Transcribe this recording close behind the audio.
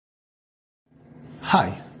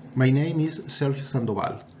Hi, my name is Sergio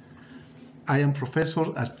Sandoval. I am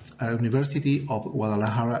professor at University of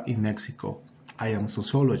Guadalajara in Mexico. I am a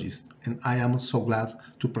sociologist and I am so glad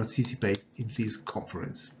to participate in this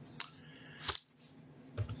conference.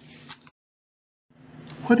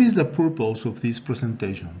 What is the purpose of this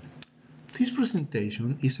presentation? This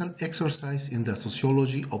presentation is an exercise in the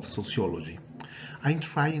sociology of sociology. I'm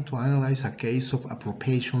trying to analyze a case of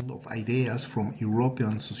appropriation of ideas from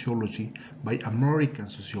European sociology by American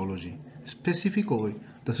sociology, specifically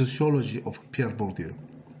the sociology of Pierre Bourdieu.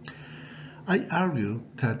 I argue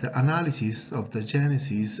that the analysis of the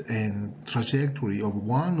genesis and trajectory of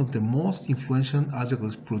one of the most influential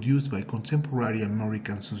articles produced by contemporary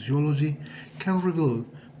American sociology can reveal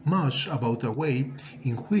much about the way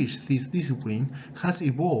in which this discipline has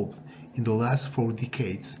evolved in the last 4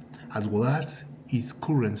 decades, as well as its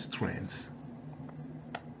current trends.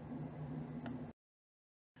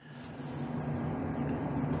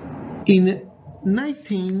 In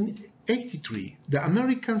 1983, the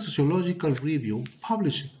American Sociological Review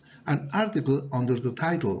published an article under the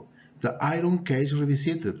title "The Iron Cage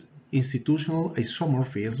Revisited: Institutional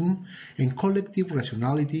Isomorphism and Collective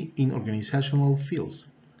Rationality in Organizational Fields,"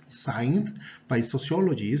 signed by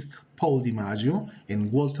sociologists Paul DiMaggio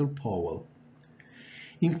and Walter Powell.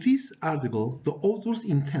 In this article, the authors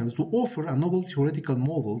intend to offer a novel theoretical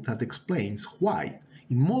model that explains why,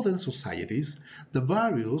 in modern societies, the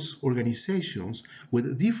various organizations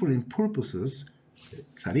with different purposes,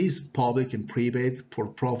 that is, public and private,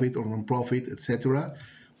 for-profit or non-profit, etc.,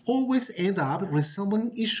 always end up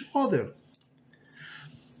resembling each other.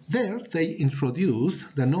 There, they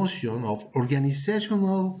introduced the notion of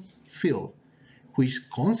organizational field, which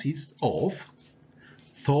consists of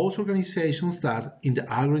those organizations that, in the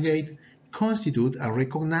aggregate, constitute a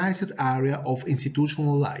recognized area of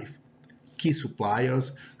institutional life: key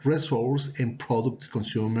suppliers, resource and product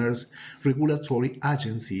consumers, regulatory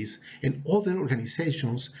agencies, and other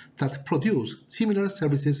organizations that produce similar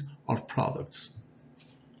services or products.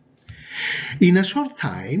 In a short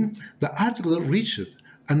time, the article reached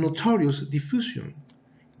a notorious diffusion.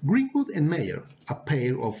 Greenwood and Mayer, a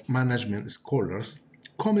pair of management scholars,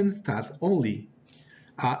 comment that only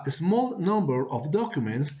a small number of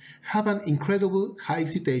documents have an incredible high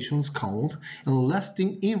citations count and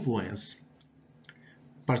lasting influence,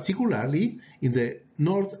 particularly in the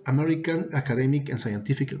North American academic and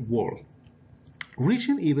scientific world,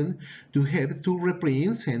 reaching even to have 2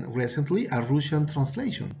 reprints and recently a Russian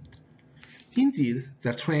translation. Indeed,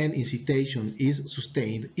 the trend in citation is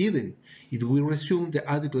sustained even if we resume the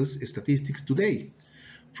article's statistics today.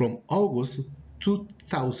 From August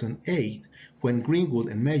 2008, when Greenwood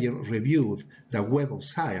and Mayer reviewed the Web of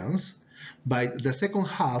Science, by the second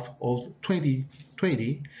half of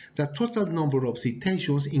 2020, the total number of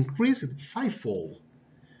citations increased 5-fold.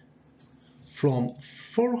 From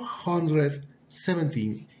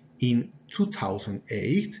 417 in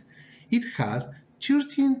 2008, it had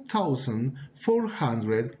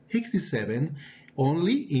 13,487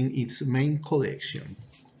 only in its main collection.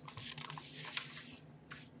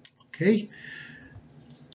 Okay.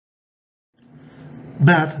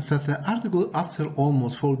 But that the article, after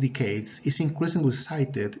almost 4 decades, is increasingly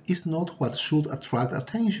cited is not what should attract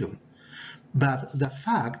attention, but the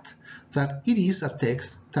fact that it is a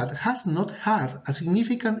text that has not had a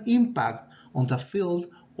significant impact on the field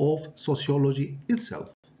of sociology itself.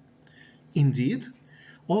 Indeed,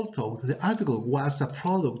 although the article was the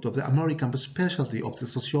product of the American specialty of the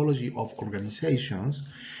sociology of organizations,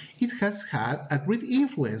 it has had a great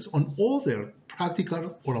influence on other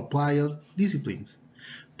practical or applied disciplines,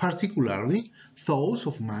 particularly those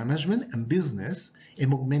of management and business,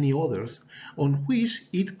 among many others, on which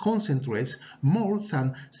it concentrates more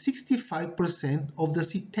than 65% of the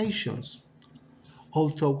citations.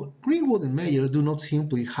 Although Greenwood and Mayer do not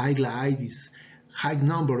simply highlight this high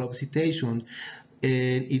number of citations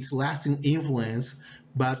and its lasting influence,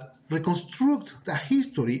 but reconstruct the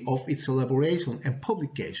history of its elaboration and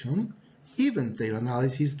publication, even their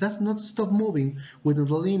analysis does not stop moving within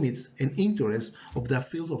the limits and interests of the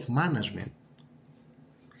field of management.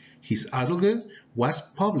 His article was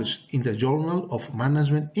published in the Journal of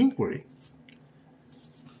Management Inquiry.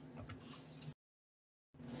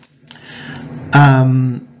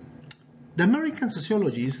 The American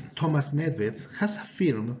sociologist Thomas Medved has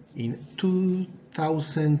affirmed in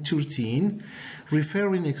 2013,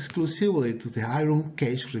 referring exclusively to the Iron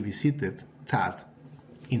Cage Revisited, that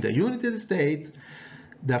in the United States,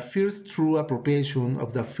 the first true appropriation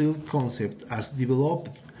of the field concept as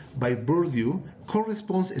developed by Bourdieu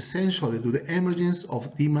corresponds essentially to the emergence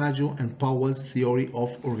of DiMaggio and Powell's theory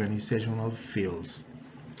of organizational fields.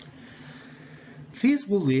 This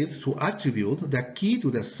will lead to attribute the key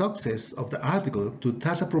to the success of the article to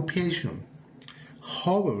that appropriation.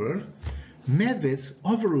 However, Medved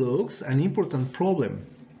overlooks an important problem.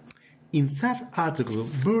 In that article,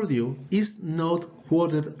 Bourdieu is not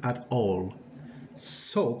quoted at all,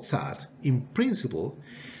 so that, in principle,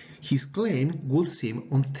 his claim would seem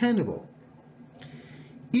untenable.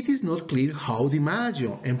 It is not clear how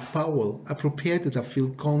DiMaggio and Powell appropriated the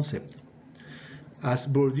field concept, as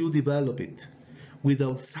Bourdieu developed it,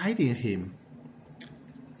 without citing him.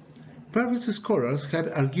 Various scholars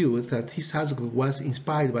have argued that his article was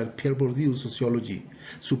inspired by Pierre Bourdieu's sociology,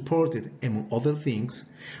 supported, among other things,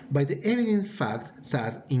 by the evident fact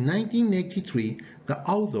that in 1983 the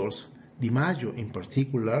authors, DiMaggio in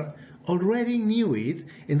particular, already knew it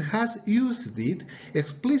and has used it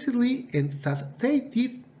explicitly, and that they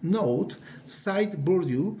did not cite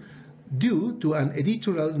Bourdieu due to an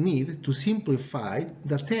editorial need to simplify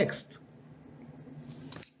the text.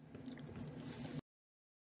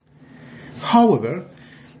 However,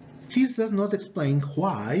 this does not explain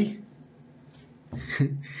why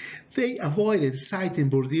they avoided citing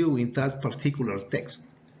Bourdieu in that particular text,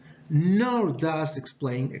 nor does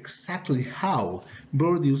explain exactly how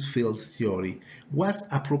Bourdieu's field theory was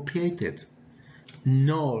appropriated,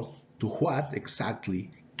 nor to what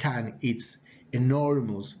exactly can its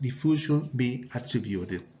enormous diffusion be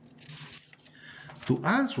attributed. To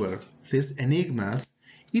answer these enigmas,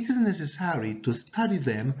 it is necessary to study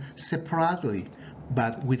them separately,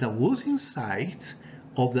 but without losing sight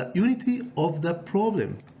of the unity of the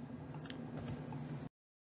problem.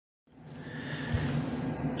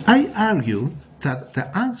 I argue that the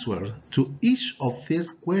answers to each of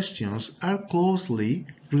these questions are closely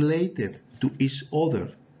related to each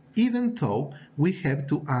other, even though we have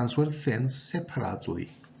to answer them separately.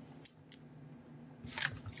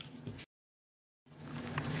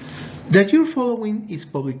 The year following its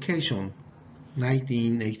publication,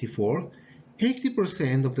 1984,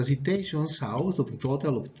 80% of the citations out of the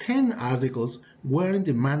total of 10 articles were in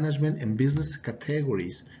the management and business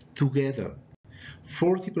categories together,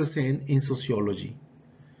 40% in sociology.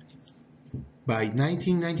 By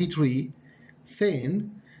 1993,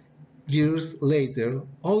 10 years later,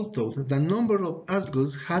 although the number of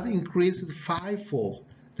articles had increased fivefold,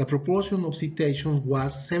 the proportion of citations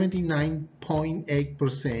was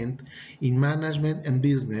 79.8% in management and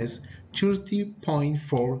business,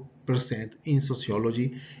 30.4% in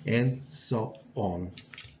sociology, and so on.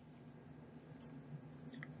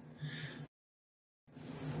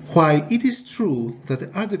 While it is true that the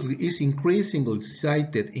article is increasingly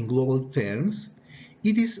cited in global terms,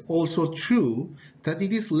 it is also true that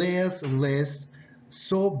it is less and less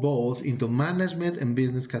so both into management and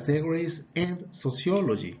business categories and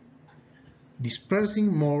sociology,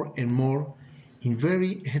 dispersing more and more in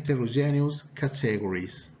very heterogeneous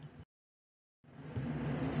categories.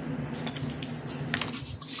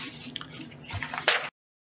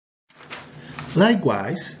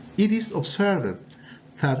 Likewise, it is observed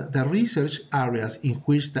that the research areas in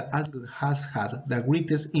which the article has had the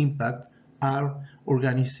greatest impact are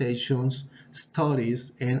organizations,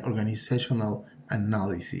 studies, and organizational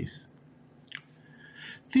analysis.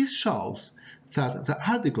 This shows that the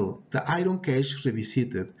article, The Iron Cage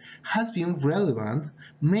Revisited, has been relevant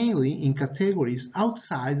mainly in categories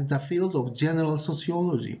outside the field of general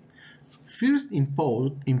sociology, first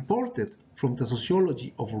imported from the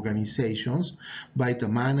sociology of organizations by the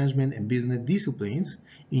management and business disciplines.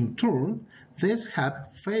 In turn, these have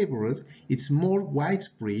favored its more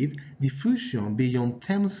widespread diffusion beyond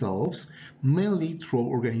themselves, mainly through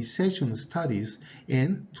organization studies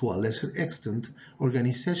and, to a lesser extent,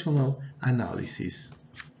 organizational analysis.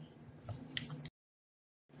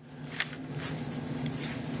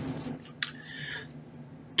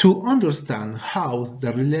 To understand how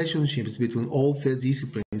the relationships between all these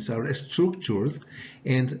disciplines are structured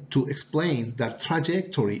and to explain the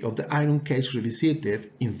trajectory of the Iron Cage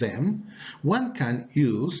Revisited in them, one can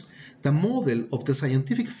use the model of the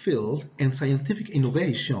scientific field and scientific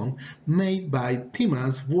innovation made by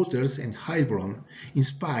Timmans, Waters, and Heilbronn,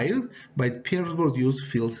 inspired by Pierre Bourdieu's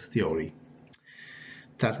field theory,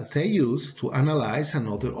 that they use to analyze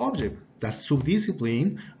another object, the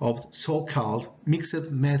subdiscipline of so-called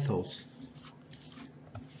mixed methods.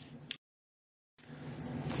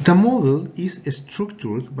 The model is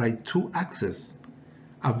structured by two axes: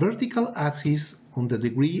 a vertical axis on the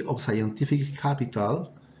degree of scientific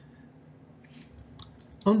capital,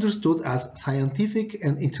 understood as scientific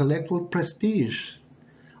and intellectual prestige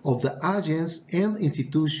of the agents and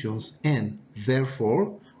institutions and,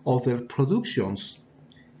 therefore, of their productions,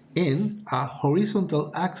 and a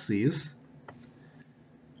horizontal axis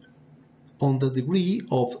on the degree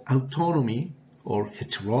of autonomy or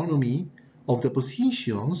heteronomy of the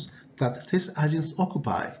positions that test agents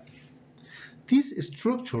occupy. This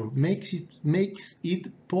structure makes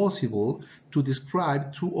it possible to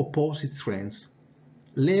describe two opposite trends,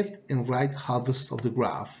 left and right halves of the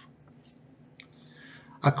graph.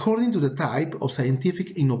 According to the type of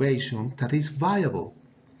scientific innovation that is viable,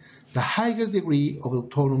 the higher degree of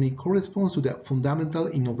autonomy corresponds to the fundamental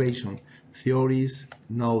innovation, theories,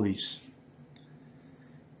 knowledge,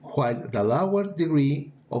 while the lower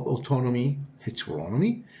degree of autonomy,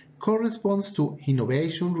 heteronomy, corresponds to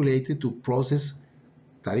innovation related to process,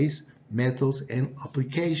 that is, methods and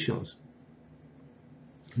applications.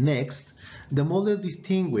 Next, the model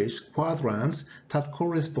distinguishes quadrants that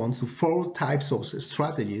correspond to four types of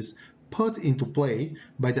strategies put into play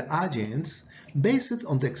by the agents based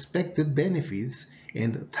on the expected benefits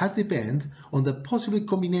and that depend on the possible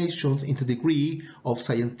combinations in the degree of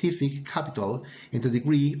scientific capital and the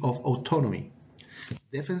degree of autonomy.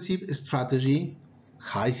 Defensive strategy,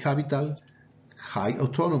 high capital, high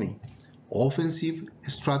autonomy. Offensive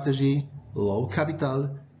strategy, low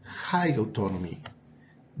capital, high autonomy.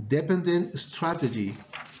 Dependent strategy,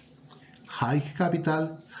 high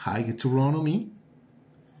capital, high heteronomy.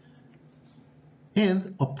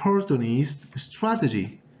 And opportunist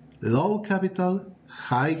strategy, low capital,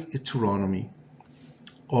 high heteronomy,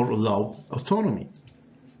 or low autonomy.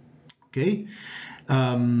 Okay?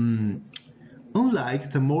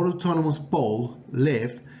 Unlike the more autonomous pole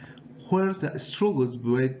left, where the struggles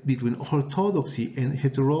between orthodoxy and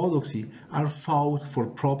heterodoxy are fought for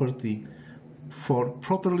properly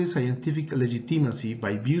scientific legitimacy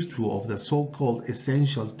by virtue of the so-called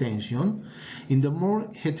essential tension, in the more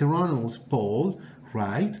heteronomous pole,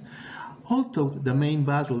 right, although the main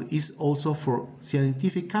battle is also for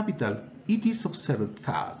scientific capital, it is observed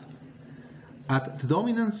that at the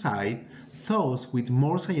dominant side, those with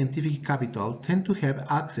more scientific capital tend to have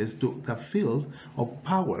access to the field of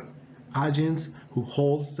power. Agents who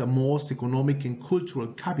hold the most economic and cultural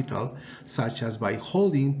capital, such as by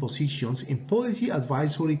holding positions in policy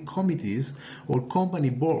advisory committees or company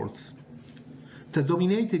boards. The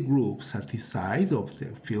dominated groups at this side of the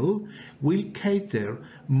field will cater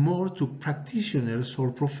more to practitioners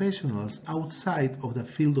or professionals outside of the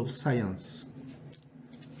field of science.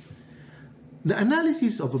 The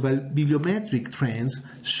analysis of bibliometric trends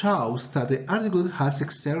shows that the article has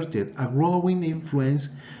exerted a growing influence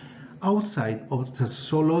outside of the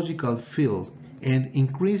sociological field and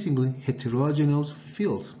increasingly heterogeneous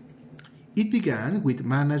fields. It began with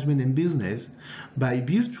management and business by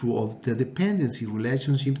virtue of the dependency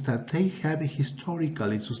relationship that they have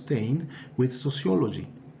historically sustained with sociology.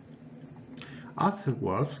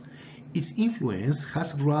 Afterwards, its influence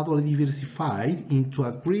has gradually diversified into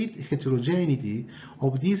a great heterogeneity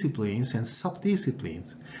of disciplines and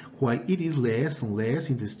subdisciplines, while it is less and less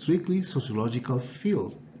in the strictly sociological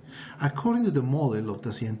field. According to the model of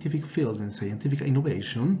the scientific field and scientific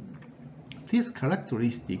innovation, this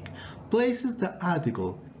characteristic places the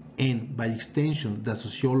article, and by extension the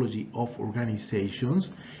sociology of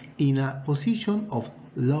organizations, in a position of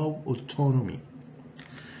low autonomy.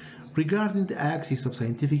 Regarding the axis of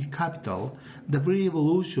scientific capital, the very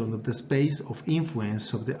evolution of the space of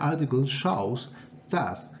influence of the article shows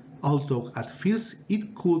that, although at first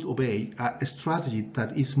it could obey a strategy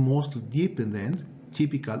that is mostly dependent,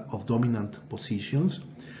 typical of dominant positions,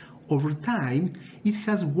 over time it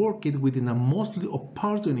has worked within a mostly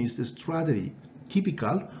opportunist strategy,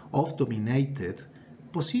 typical of dominated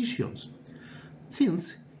positions,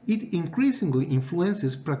 since it increasingly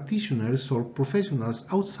influences practitioners or professionals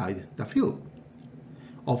outside the field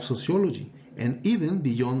of sociology and even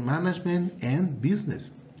beyond management and business.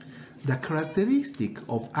 The characteristic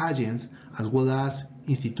of agents as well as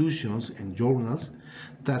institutions and journals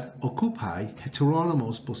that occupy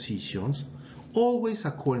heteronomous positions, always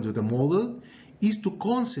according to the model, is to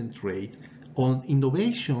concentrate on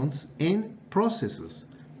innovations and processes,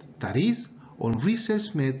 that is, on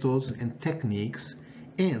research methods and techniques,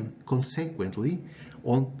 and consequently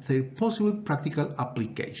on their possible practical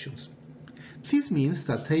applications. This means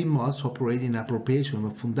that they must operate in appropriation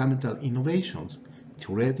of fundamental innovations,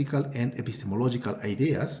 theoretical and epistemological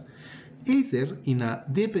ideas, either in a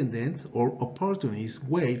dependent or opportunist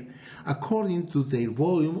way according to their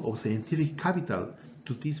volume of scientific capital.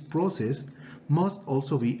 To this process must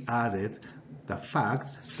also be added the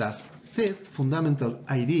fact that said fundamental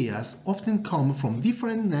ideas often come from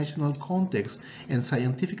different national contexts and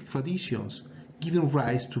scientific traditions, giving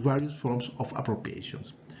rise to various forms of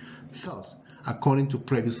appropriations. Thus, according to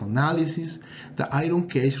previous analysis, the iron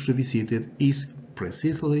cage revisited is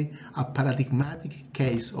precisely a paradigmatic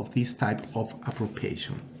case of this type of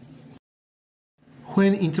appropriation.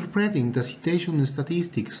 When interpreting the citation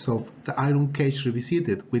statistics of the Iron Cage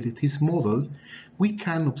Revisited with this model, we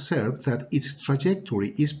can observe that its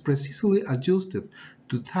trajectory is precisely adjusted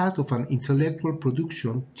to that of an intellectual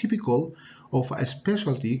production typical of a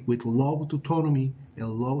specialty with low autonomy and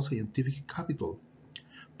low scientific capital,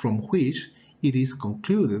 from which it is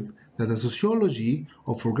concluded that the sociology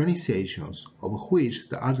of organizations of which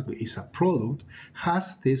the article is a product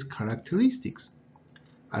has these characteristics.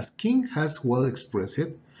 As King has well expressed,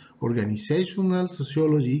 organizational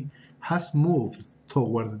sociology has moved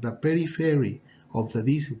toward the periphery of the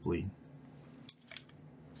discipline.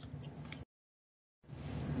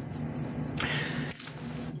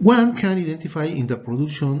 One can identify in the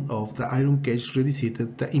production of the Iron Cage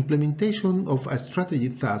Revisited the implementation of a strategy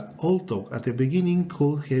that, although at the beginning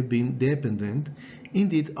could have been dependent,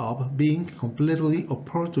 ended up being completely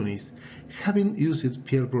opportunist, having used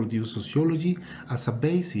Pierre Bourdieu's sociology as a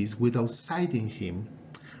basis without citing him,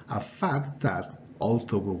 a fact that,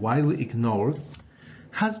 although widely ignored,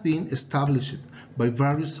 has been established by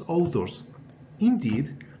various authors.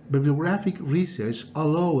 Indeed, bibliographic research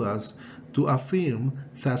allows us to affirm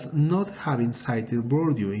that not having cited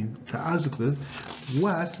Bourdieu in the article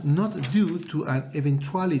was not due to an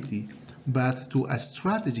eventuality, but to a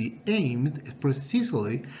strategy aimed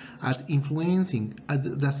precisely at influencing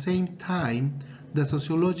at the same time the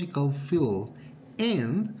sociological field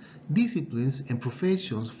and disciplines and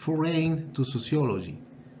professions foreign to sociology,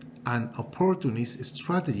 an opportunist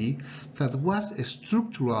strategy that was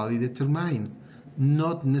structurally determined,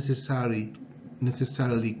 not necessarily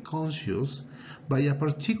conscious, by a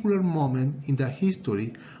particular moment in the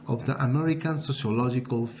history of the American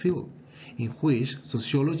sociological field, in which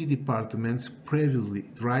sociology departments previously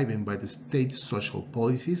driven by the state's social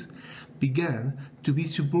policies began to be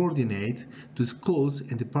subordinate to schools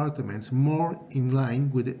and departments more in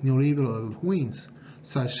line with neoliberal winds,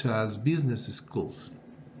 such as business schools.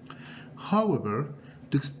 However,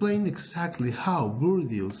 to explain exactly how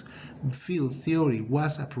Bourdieu's field theory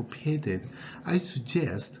was appropriated, I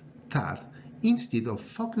suggest that instead of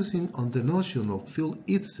focusing on the notion of field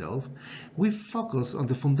itself, we focus on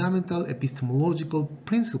the fundamental epistemological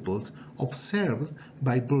principles observed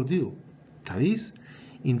by Bourdieu, that is,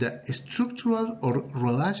 in the structural or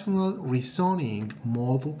relational reasoning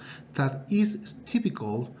model that is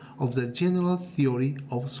typical of the general theory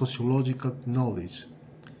of sociological knowledge.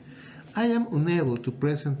 I am unable to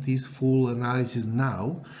present this full analysis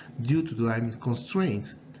now due to time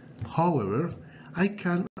constraints. However, I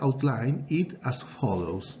can outline it as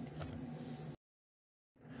follows.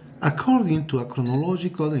 According to a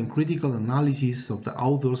chronological and critical analysis of the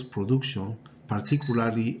author's production,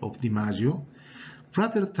 particularly of DiMaggio,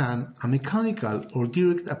 rather than a mechanical or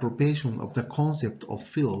direct appropriation of the concept of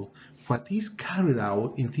field, what is carried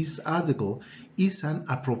out in this article is an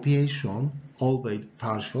appropriation, albeit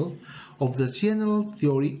partial, of the general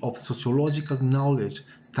theory of sociological knowledge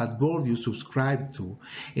that Bourdieu subscribed to,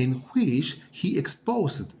 and which he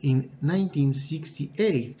exposed in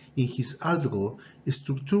 1968 in his article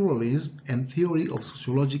Structuralism and Theory of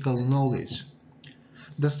Sociological Knowledge.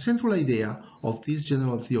 The central idea of this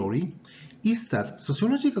general theory is that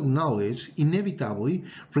sociological knowledge inevitably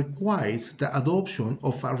requires the adoption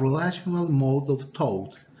of a relational mode of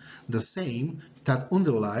thought, the same that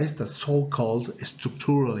underlies the so-called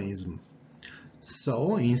structuralism.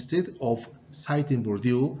 So, instead of citing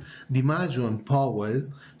Bourdieu, DiMaggio and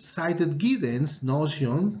Powell cited Giddens'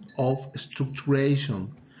 notion of structuration,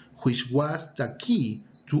 which was the key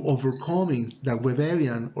to overcoming the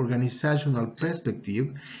Weberian organizational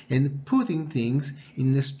perspective and putting things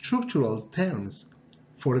in structural terms.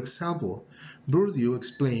 For example, Bourdieu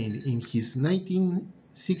explained in his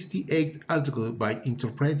 1968 article by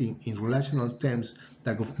interpreting in relational terms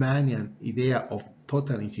the Goffmanian idea of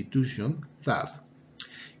total institution that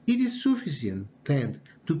it is sufficient, then,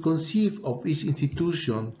 to conceive of each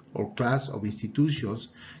institution or class of institutions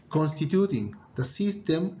constituting the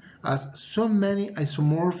system as so many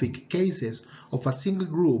isomorphic cases of a single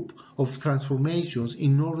group of transformations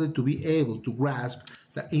in order to be able to grasp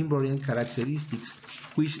the invariant characteristics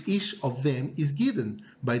which each of them is given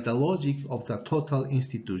by the logic of the total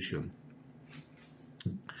institution.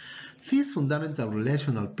 This fundamental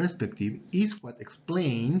relational perspective is what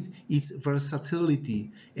explains its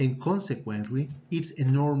versatility and consequently its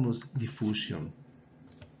enormous diffusion.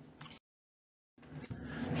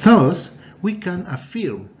 Thus, we can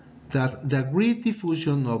affirm that the great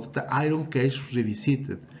diffusion of the Iron Cage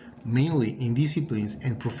Revisited, mainly in disciplines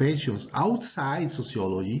and professions outside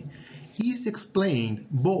sociology, is explained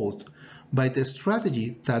both by the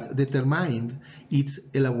strategy that determined its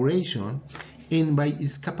elaboration and by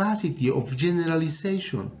its capacity of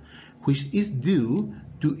generalization, which is due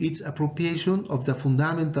to its appropriation of the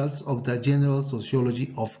fundamentals of the general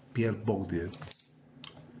sociology of Pierre Bourdieu.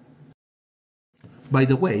 By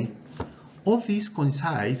the way, all this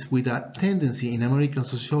coincides with a tendency in American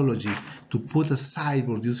sociology to put aside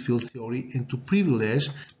Bourdieu's field theory and to privilege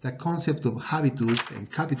the concept of habitus and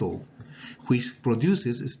capital, which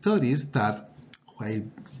produces studies that, while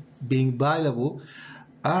being valuable,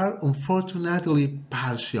 are unfortunately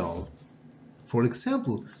partial. For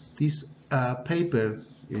example, this paper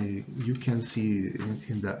you can see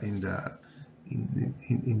in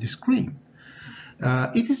the screen.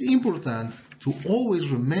 It is important to always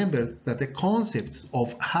remember that the concepts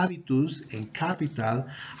of habitus and capital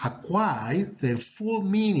acquire their full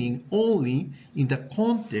meaning only in the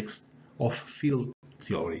context of field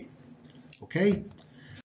theory. Okay?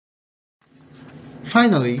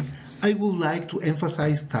 Finally, I would like to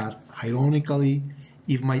emphasize that, ironically,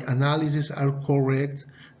 if my analyses are correct,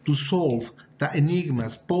 to solve the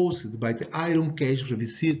enigmas posed by the Iron Cage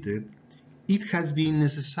Revisited, it has been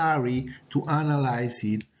necessary to analyze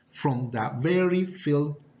it from the very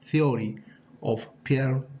field theory of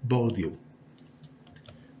Pierre Bourdieu.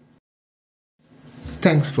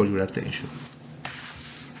 Thanks for your attention.